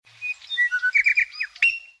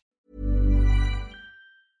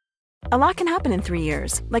A lot can happen in 3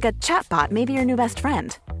 years, like a chatbot may be your new best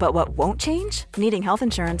friend. But what won't change? Needing health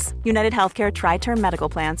insurance. United Healthcare Tri-Term Medical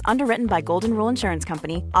Plans, underwritten by Golden Rule Insurance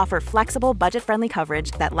Company, offer flexible, budget-friendly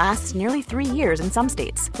coverage that lasts nearly 3 years in some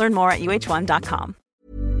states. Learn more at uh1.com.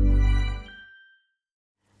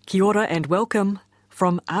 Kia ora and welcome.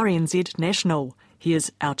 From RNZ National,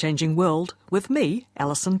 here's Our Changing World with me,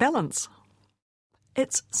 Alison Ballance.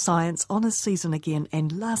 It's Science Honours season again,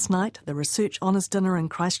 and last night the Research Honours Dinner in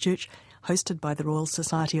Christchurch, hosted by the Royal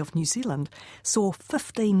Society of New Zealand, saw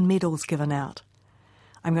 15 medals given out.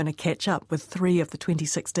 I'm going to catch up with 3 of the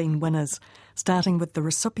 2016 winners, starting with the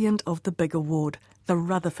recipient of the big award, the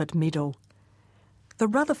Rutherford Medal. The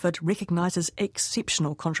Rutherford recognises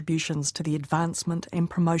exceptional contributions to the advancement and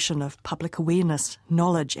promotion of public awareness,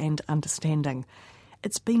 knowledge and understanding.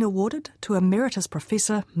 It's been awarded to Emeritus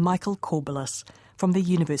Professor Michael Corbelis from the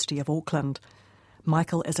University of Auckland.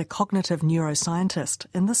 Michael is a cognitive neuroscientist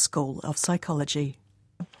in the School of Psychology.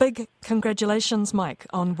 Big congratulations, Mike,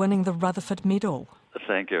 on winning the Rutherford Medal.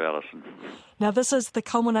 Thank you, Alison. Now, this is the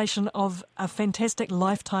culmination of a fantastic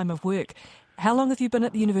lifetime of work. How long have you been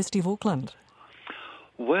at the University of Auckland?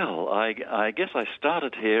 Well, I guess I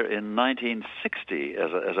started here in 1960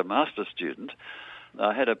 as a master's student.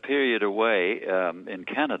 I had a period away in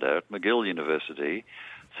Canada at McGill University.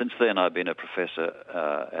 Since then, I've been a professor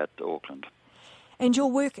at Auckland. And your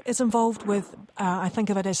work is involved with, I think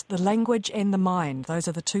of it as the language and the mind. Those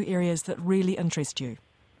are the 2 areas that really interest you.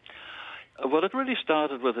 Well, it really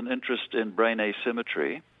started with an interest in brain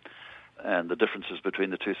asymmetry and the differences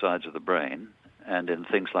between the 2 sides of the brain and in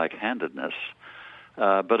things like handedness.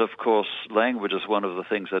 But, of course, language is one of the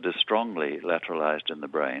things that is strongly lateralized in the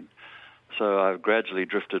brain. So I've gradually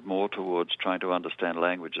drifted more towards trying to understand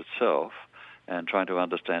language itself and trying to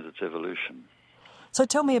understand its evolution. So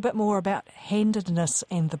tell me a bit more about handedness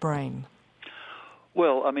and the brain.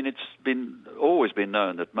 Well, I mean, it's always been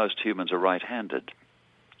known that most humans are right-handed.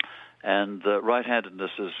 And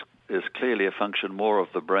right-handedness is clearly a function more of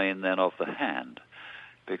the brain than of the hand,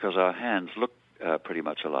 because our hands look pretty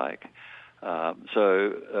much alike.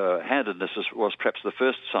 So handedness was perhaps the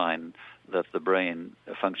first sign that the brain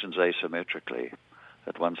functions asymmetrically,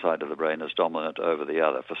 that one side of the brain is dominant over the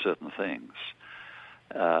other for certain things.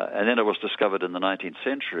 And then it was discovered in the 19th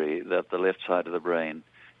century that the left side of the brain,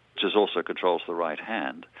 which also controls the right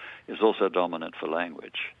hand, is also dominant for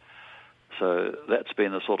language. So that's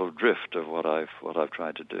been the sort of drift of what I've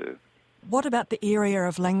tried to do. What about the area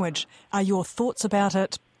of language? Are your thoughts about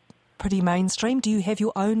it pretty mainstream? Do you have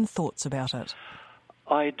your own thoughts about it?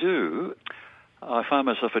 I do. I find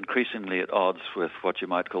myself increasingly at odds with what you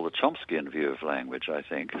might call the Chomskyan view of language, I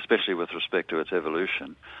think, especially with respect to its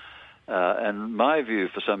evolution. And my view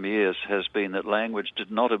for some years has been that language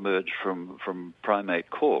did not emerge from primate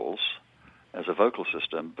calls as a vocal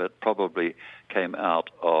system, but probably came out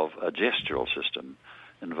of a gestural system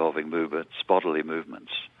involving movements, bodily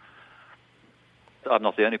movements. I'm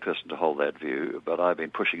not the only person to hold that view, but I've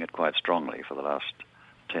been pushing it quite strongly for the last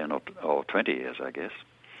 10 or 20 years, I guess.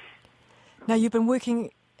 Now, you've been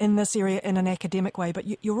working in this area in an academic way, but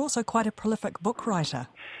you're also quite a prolific book writer.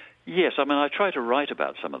 Yes, I mean, I try to write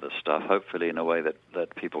about some of this stuff, hopefully in a way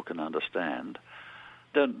that people can understand.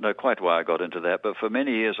 Don't know quite why I got into that, but for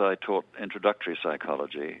many years I taught introductory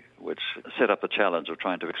psychology, which set up the challenge of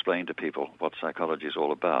trying to explain to people what psychology is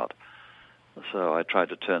all about. So I tried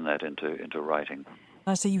to turn that into writing.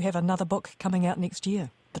 I see you have another book coming out next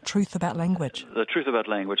year, The Truth About Language. The Truth About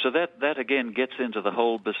Language. So that again gets into the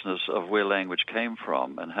whole business of where language came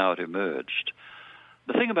from and how it emerged.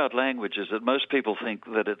 The thing about language is that most people think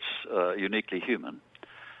that it's uniquely human,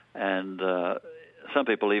 and some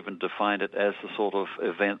people even define it as the sort of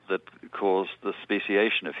event that caused the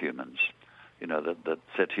speciation of humans, that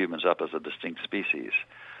set humans up as a distinct species.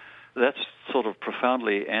 That's sort of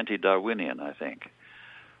profoundly anti-Darwinian, I think.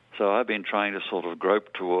 So I've been trying to sort of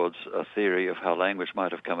grope towards a theory of how language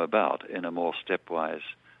might have come about in a more stepwise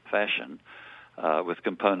fashion with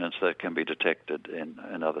components that can be detected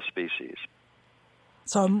in other species.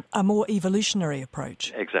 So a more evolutionary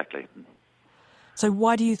approach. Exactly. So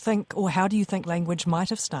why do you think, or how do you think language might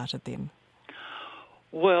have started then?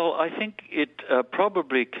 Well, I think it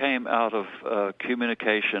probably came out of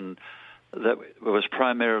communication that was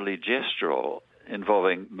primarily gestural,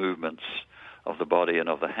 involving movements of the body and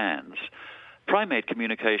of the hands. Primate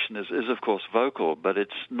communication is of course vocal, but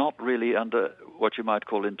it's not really under what you might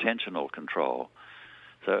call intentional control.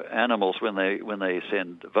 So animals, when they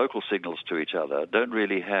send vocal signals to each other, don't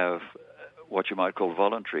really have what you might call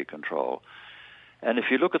voluntary control. And if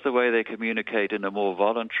you look at the way they communicate in a more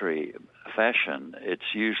voluntary fashion,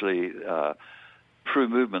 it's usually through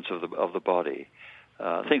movements of the body.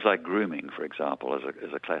 Things like grooming, for example,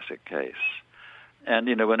 is a classic case. And,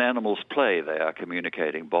 when animals play, they are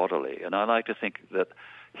communicating bodily. And I like to think that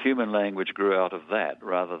human language grew out of that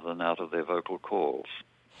rather than out of their vocal calls.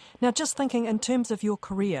 Now, just thinking in terms of your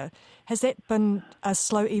career, has that been a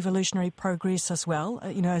slow evolutionary progress as well?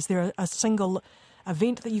 Is there a single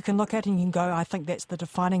event that you can look at and you can go, I think that's the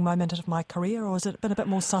defining moment of my career, or has it been a bit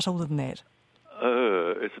more subtle than that?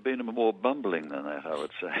 It's been more bumbling than that, I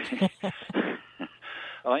would say.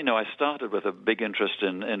 I started with a big interest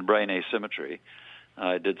in brain asymmetry.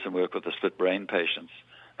 I did some work with the split brain patients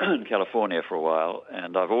in California for a while,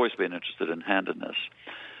 and I've always been interested in handedness.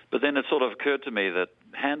 But then it sort of occurred to me that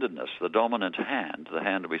handedness, the dominant hand, the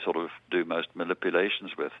hand we sort of do most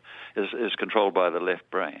manipulations with, is controlled by the left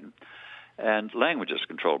brain, and language is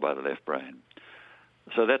controlled by the left brain.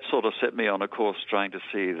 So that sort of set me on a course trying to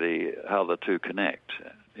see how the two connect,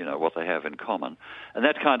 what they have in common. And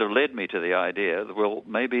that kind of led me to the idea that, well,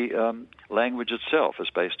 maybe language itself is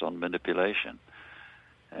based on manipulation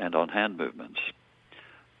and on hand movements.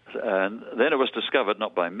 And then it was discovered,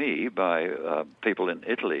 not by me, by people in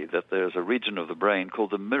Italy, that there's a region of the brain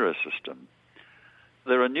called the mirror system.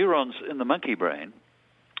 There are neurons in the monkey brain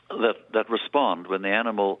that respond when the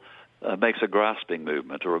animal makes a grasping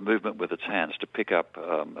movement or a movement with its hands to pick up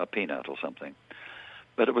a peanut or something.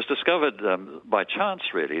 But it was discovered by chance,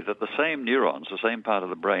 really, that the same neurons, the same part of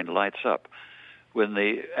the brain, lights up when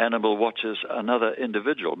the animal watches another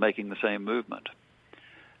individual making the same movement.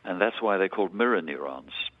 And that's why they're called mirror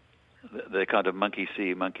neurons. They're kind of monkey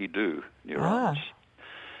see, monkey do neurons.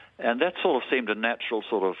 And that sort of seemed a natural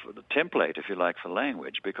sort of template, if you like, for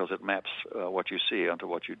language, because it maps what you see onto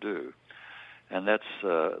what you do. And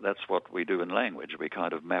that's what we do in language. We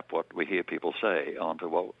kind of map what we hear people say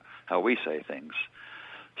onto how we say things.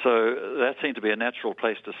 So that seemed to be a natural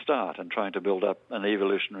place to start in trying to build up an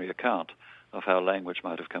evolutionary account of how language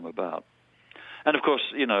might have come about. And of course,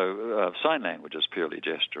 sign language is purely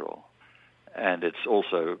gestural. And it's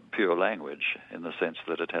also pure language in the sense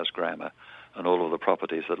that it has grammar and all of the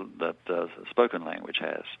properties that spoken language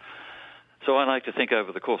has. So I like to think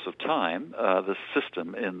over the course of time, the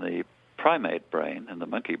system in the primate brain, in the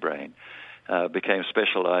monkey brain, became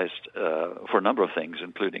specialized for a number of things,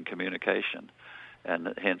 including communication, and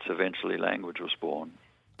hence eventually language was born.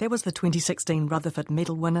 That was the 2016 Rutherford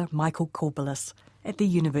Medal winner Michael Corbelis at the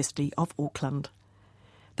University of Auckland.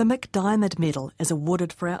 The Macdiarmid Medal is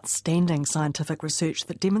awarded for outstanding scientific research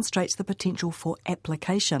that demonstrates the potential for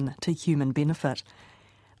application to human benefit.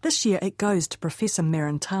 This year it goes to Professor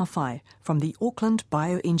Merrin Tawhai from the Auckland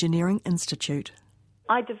Bioengineering Institute.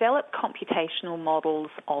 I developed computational models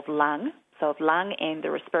of lung and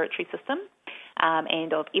the respiratory system,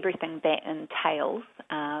 and of everything that entails.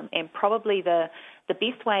 And probably the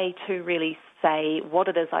best way to really say what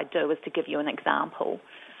it is I do is to give you an example.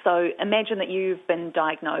 So imagine that you've been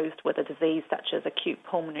diagnosed with a disease such as acute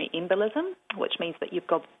pulmonary embolism, which means that you've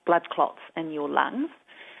got blood clots in your lungs.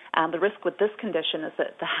 The risk with this condition is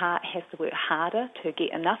that the heart has to work harder to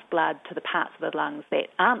get enough blood to the parts of the lungs that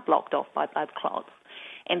aren't blocked off by blood clots.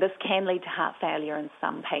 And this can lead to heart failure in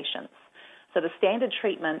some patients. So the standard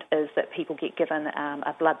treatment is that people get given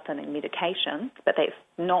a blood-thinning medication, but that's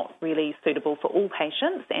not really suitable for all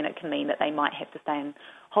patients, and it can mean that they might have to stay in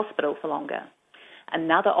hospital for longer.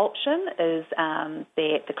 Another option is that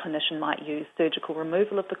the clinician might use surgical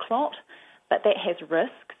removal of the clot, but that has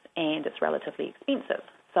risks and it's relatively expensive.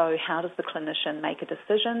 So how does the clinician make a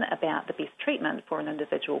decision about the best treatment for an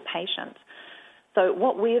individual patient? So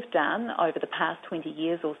what we've done over the past 20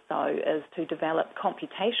 years or so is to develop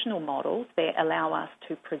computational models that allow us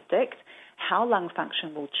to predict how lung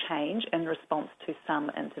function will change in response to some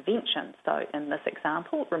intervention. So in this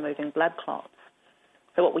example, removing blood clots.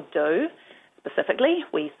 So what we do, specifically,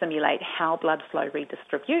 we simulate how blood flow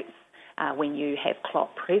redistributes when you have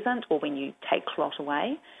clot present or when you take clot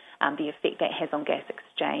away, the effect that has on gas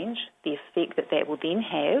exchange, the effect that will then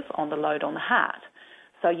have on the load on the heart.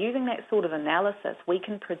 So using that sort of analysis, we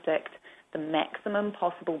can predict the maximum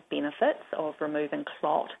possible benefits of removing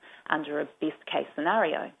clot under a best-case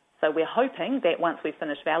scenario. So we're hoping that once we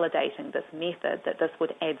finish validating this method, that this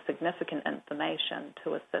would add significant information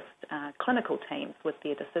to assist clinical teams with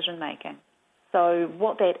their decision-making. So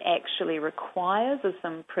what that actually requires is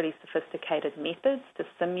some pretty sophisticated methods to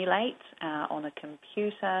simulate on a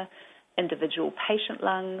computer individual patient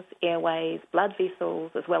lungs, airways, blood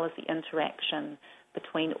vessels, as well as the interaction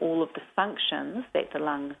between all of the functions that the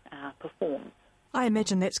lung performs. I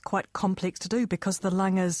imagine that's quite complex to do because the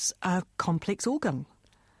lung is a complex organ.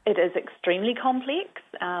 It is extremely complex,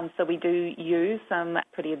 so we do use some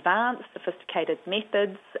pretty advanced, sophisticated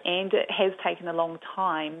methods, and it has taken a long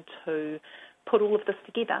time to put all of this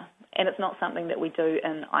together. And it's not something that we do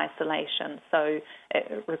in isolation. So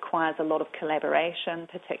it requires a lot of collaboration,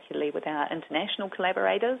 particularly with our international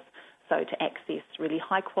collaborators, so to access really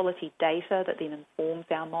high-quality data that then informs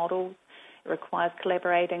our models. It requires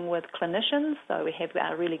collaborating with clinicians, so we have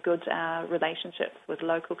really good relationships with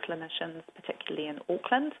local clinicians, particularly in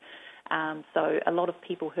Auckland. So a lot of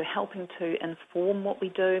people who are helping to inform what we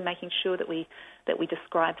do, making sure that we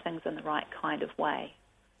describe things in the right kind of way.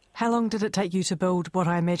 How long did it take you to build what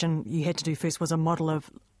I imagine you had to do first was a model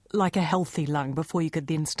of like a healthy lung before you could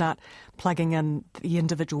then start plugging in the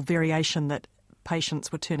individual variation that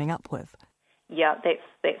patients were turning up with? Yeah,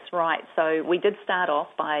 that's right. So we did start off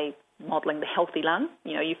by modelling the healthy lung.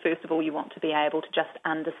 First of all, you want to be able to just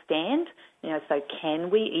understand, so can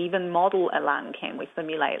we even model a lung? Can we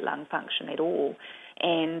simulate lung function at all?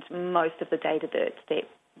 And most of the data that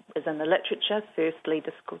is in the literature firstly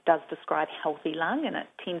does describe healthy lung, and it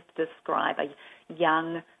tends to describe a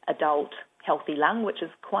young adult healthy lung, which is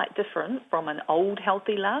quite different from an old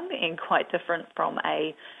healthy lung and quite different from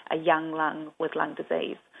a young lung with lung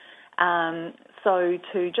disease. So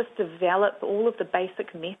to just develop all of the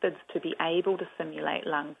basic methods to be able to simulate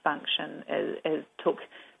lung function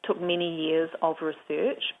took many years of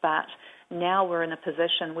research, but now we're in a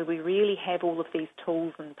position where we really have all of these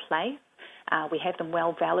tools in place. We have them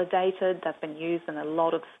well validated. They've been used in a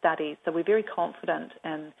lot of studies, so we're very confident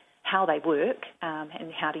in how they work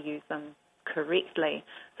and how to use them correctly.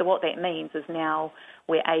 So what that means is now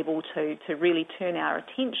we're able to really turn our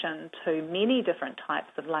attention to many different types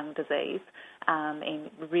of lung disease and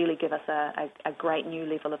really give us a great new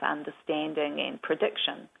level of understanding and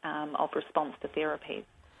prediction of response to therapies.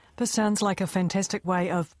 This sounds like a fantastic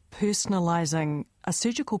way of personalising a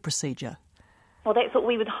surgical procedure. Well, that's what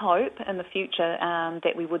we would hope in the future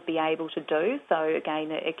that we would be able to do. So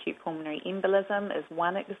again, acute pulmonary embolism is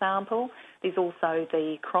one example. There's also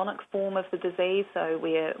the chronic form of the disease, so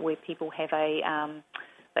where people have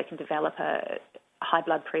they can develop a high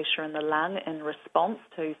blood pressure in the lung in response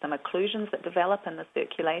to some occlusions that develop in the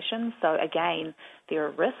circulation. So again, there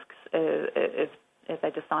are risks if they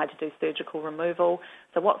decide to do surgical removal.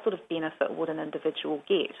 So what sort of benefit would an individual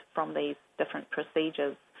get from these different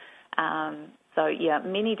procedures?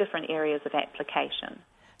 Many different areas of application.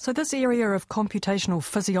 So this area of computational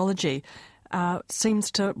physiology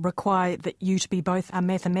seems to require that you to be both a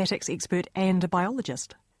mathematics expert and a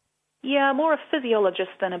biologist. Yeah, more a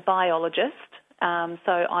physiologist than a biologist.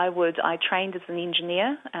 I trained as an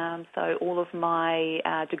engineer, so all of my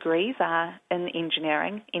degrees are in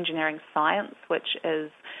engineering science, which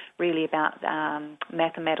is really about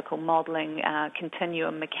mathematical modelling,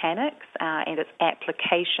 continuum mechanics, and its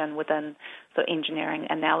application within engineering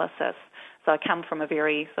analysis. So I come from a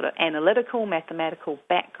very sort of analytical, mathematical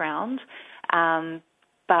background,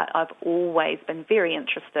 but I've always been very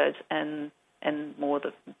interested in more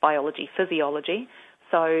the biology, physiology.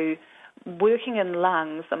 So working in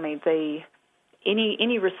lungs,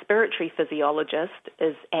 any respiratory physiologist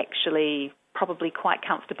is actually probably quite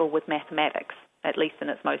comfortable with mathematics, at least in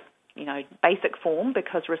its most basic form,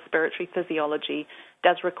 because respiratory physiology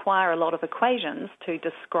does require a lot of equations to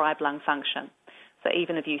describe lung function. So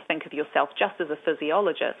even if you think of yourself just as a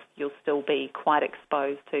physiologist, you'll still be quite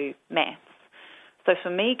exposed to maths. So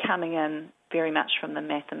for me, coming in very much from the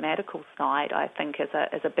mathematical side, I think is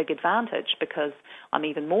a big advantage, because I'm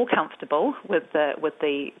even more comfortable with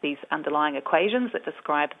these underlying equations that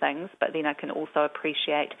describe things, but then I can also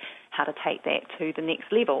appreciate how to take that to the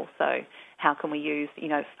next level. So how can we use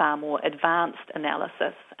far more advanced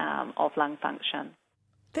analysis of lung function?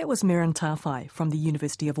 That was Merrin Tawhai from the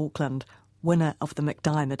University of Auckland, winner of the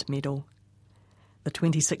Macdiarmid Medal. The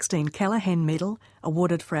 2016 Callaghan Medal,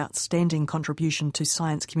 awarded for outstanding contribution to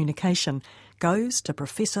science communication, goes to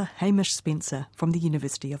Professor Hamish Spencer from the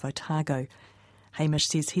University of Otago. Hamish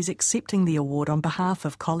says he's accepting the award on behalf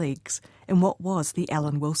of colleagues in what was the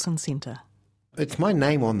Alan Wilson Centre. It's my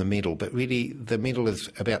name on the medal, but really the medal is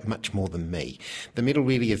about much more than me. The medal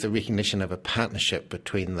really is a recognition of a partnership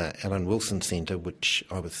between the Alan Wilson Centre, which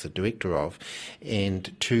I was the director of,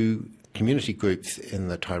 and two community groups in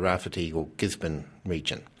the Tairāwhiti or Gisborne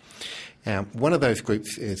region. One of those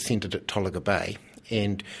groups is centred at Tolaga Bay,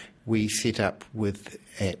 and we set up on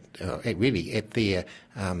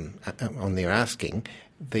their asking,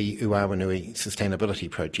 the Uawanui Sustainability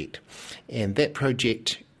Project. And that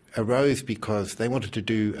project arose because they wanted to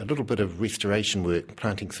do a little bit of restoration work,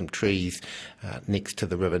 planting some trees next to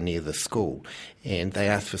the river near the school. And they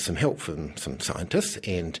asked for some help from some scientists,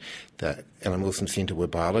 and the Alan Wilson Centre were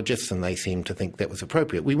biologists, and they seemed to think that was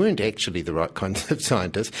appropriate. We weren't actually the right kinds of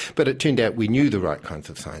scientists, but it turned out we knew the right kinds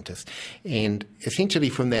of scientists. And essentially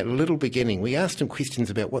from that little beginning, we asked them questions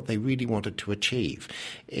about what they really wanted to achieve,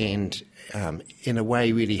 and in a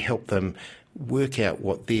way really helped them work out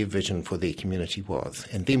what their vision for their community was.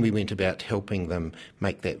 And then we went about helping them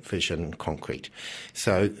make that vision concrete.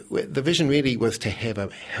 So the vision really was to have a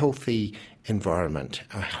healthy environment,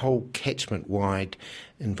 a whole catchment-wide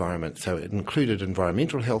environment. So it included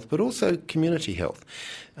environmental health, but also community health.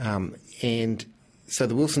 And so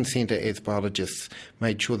the Wilson Centre, as biologists,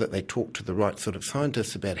 made sure that they talked to the right sort of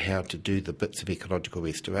scientists about how to do the bits of ecological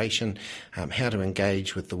restoration, how to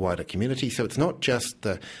engage with the wider community. So it's not just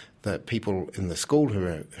the people in the school who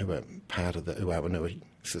are part of the Uawanui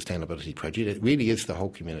Sustainability Project. It really is the whole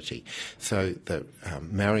community. So the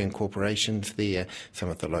Maorian corporations there, some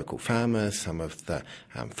of the local farmers, some of the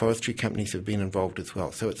forestry companies have been involved as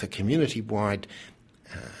well. So it's a community-wide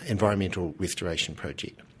environmental restoration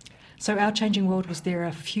project. So Our Changing World was there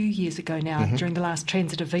a few years ago now, during the last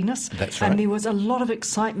Transit of Venus. That's right. And there was a lot of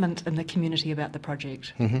excitement in the community about the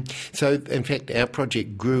project. So, in fact, our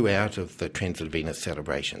project grew out of the Transit of Venus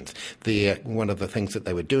celebrations. One of the things that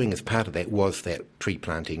they were doing as part of that was that tree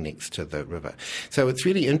planting next to the river. So it's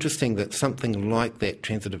really interesting that something like that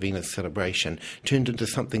Transit of Venus celebration turned into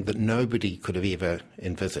something that nobody could have ever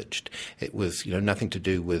envisaged. It was, nothing to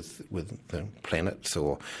do with the planets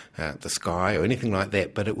or the sky or anything like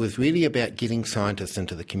that, but it was really about getting scientists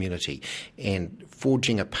into the community and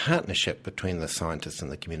forging a partnership between the scientists and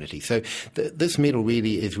the community. So this medal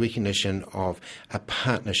really is recognition of a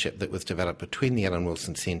partnership that was developed between the Alan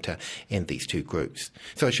Wilson Centre and these two groups.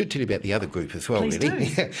 So I should tell you about the other group as well, Please really.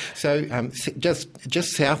 Do. So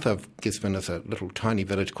just south of Gisborne is a little tiny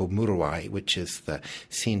village called Murawai, which is the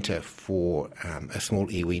centre for a small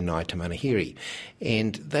iwi nigh to Manahiri.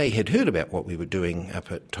 And they had heard about what we were doing up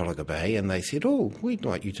at Tolaga Bay, and they said, we'd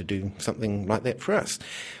like you to do something like that for us.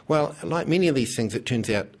 Well, like many of these things, it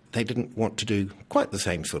turns out they didn't want to do quite the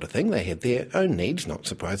same sort of thing. They had their own needs, not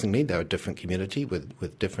surprisingly. They were a different community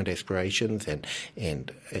with different aspirations and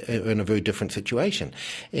in a very different situation.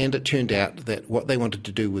 And it turned out that what they wanted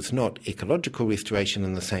to do was not ecological restoration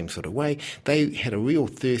in the same sort of way. They had a real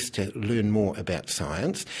thirst to learn more about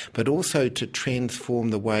science, but also to transform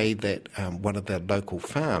the way that one of their local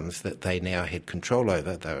farms that they now had control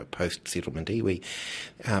over, they were post-settlement iwi,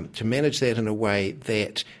 to manage that in a way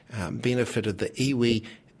that benefited the iwi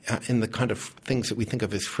in the kind of things that we think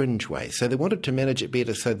of as fringe ways. So they wanted to manage it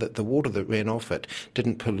better so that the water that ran off it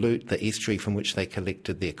didn't pollute the estuary from which they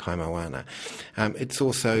collected their kaimawana. It's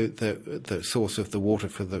also the source of the water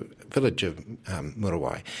for the village of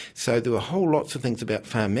Murawai. So there were whole lots of things about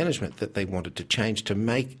farm management that they wanted to change to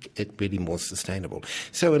make it really more sustainable.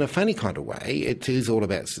 So in a funny kind of way, it is all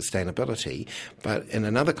about sustainability, but in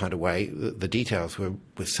another kind of way, the details were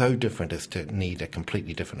so different as to need a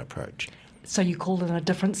completely different approach. So you called in a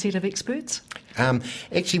different set of experts?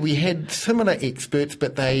 Actually, we had similar experts,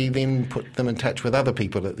 but they then put them in touch with other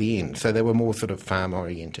people at the end. So they were more sort of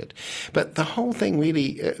farm-oriented. But the whole thing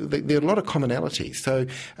really, there are a lot of commonalities. So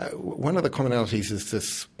one of the commonalities is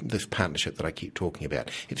this partnership that I keep talking about.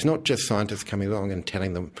 It's not just scientists coming along and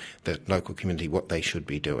telling them, the local community, what they should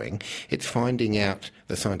be doing. It's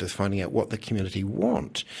the scientists finding out what the community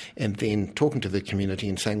want, and then talking to the community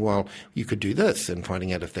and saying, well, you could do this, and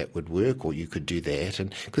finding out if that would work, or you could do that.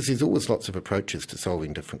 And because there's always lots of approaches to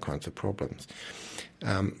solving different kinds of problems.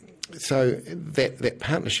 So that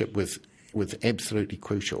partnership was absolutely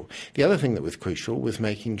crucial. The other thing that was crucial was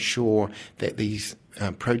making sure that these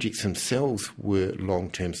projects themselves were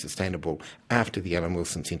long-term sustainable after the Alan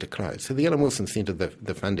Wilson Centre closed. So the Alan Wilson Centre,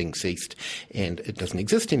 the funding ceased and it doesn't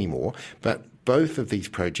exist anymore, but both of these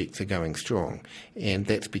projects are going strong. And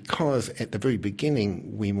that's because at the very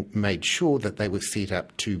beginning we made sure that they were set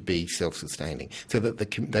up to be self-sustaining, so that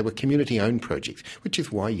they were community-owned projects, which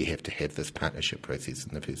is why you have to have this partnership process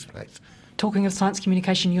in the first place. Talking of science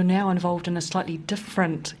communication, you're now involved in a slightly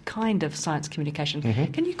different kind of science communication.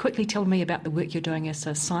 Can you quickly tell me about the work you're doing as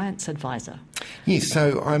a science advisor? Yes,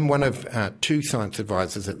 so I'm one of two science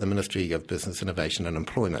advisors at the Ministry of Business, Innovation and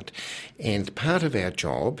Employment. And part of our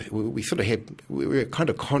job, we sort of have we're a kind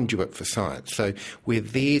of conduit for science. So we're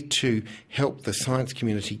there to help the science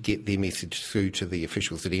community get their message through to the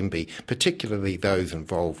officials at MB, particularly those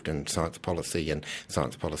involved in science policy and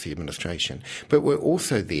science policy administration. But we're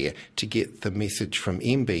also there to get the message from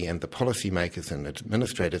MB and the policymakers and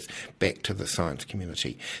administrators back to the science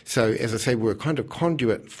community. So, as I say, we're a kind of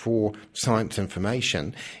conduit for science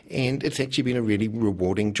information, and it's actually been a really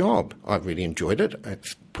rewarding job. I've really enjoyed it.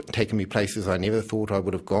 It's taken me places I never thought I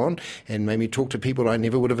would have gone and made me talk to people I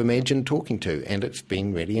never would have imagined talking to, and it's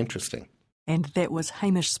been really interesting. And that was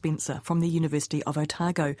Hamish Spencer from the University of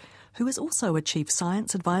Otago, who is also a Chief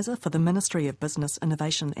Science Advisor for the Ministry of Business,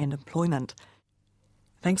 Innovation and Employment.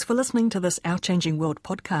 Thanks for listening to this Our Changing World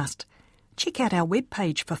podcast. Check out our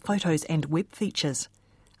webpage for photos and web features,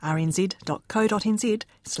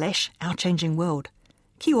 rnz.co.nz/ourchangingworld.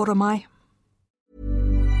 Kia ora mai.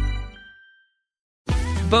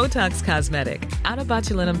 Botox Cosmetic, out of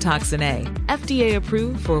botulinum toxin A, FDA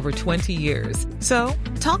approved for over 20 years. So,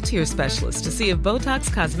 talk to your specialist to see if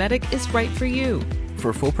Botox Cosmetic is right for you.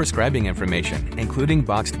 For full prescribing information, including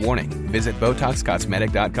boxed warning, visit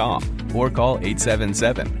BotoxCosmetic.com or call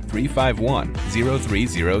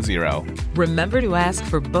 877-351-0300. Remember to ask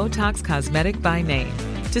for Botox Cosmetic by name.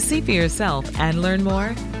 To see for yourself and learn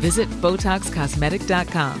more, visit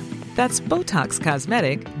BotoxCosmetic.com. That's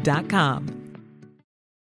BotoxCosmetic.com.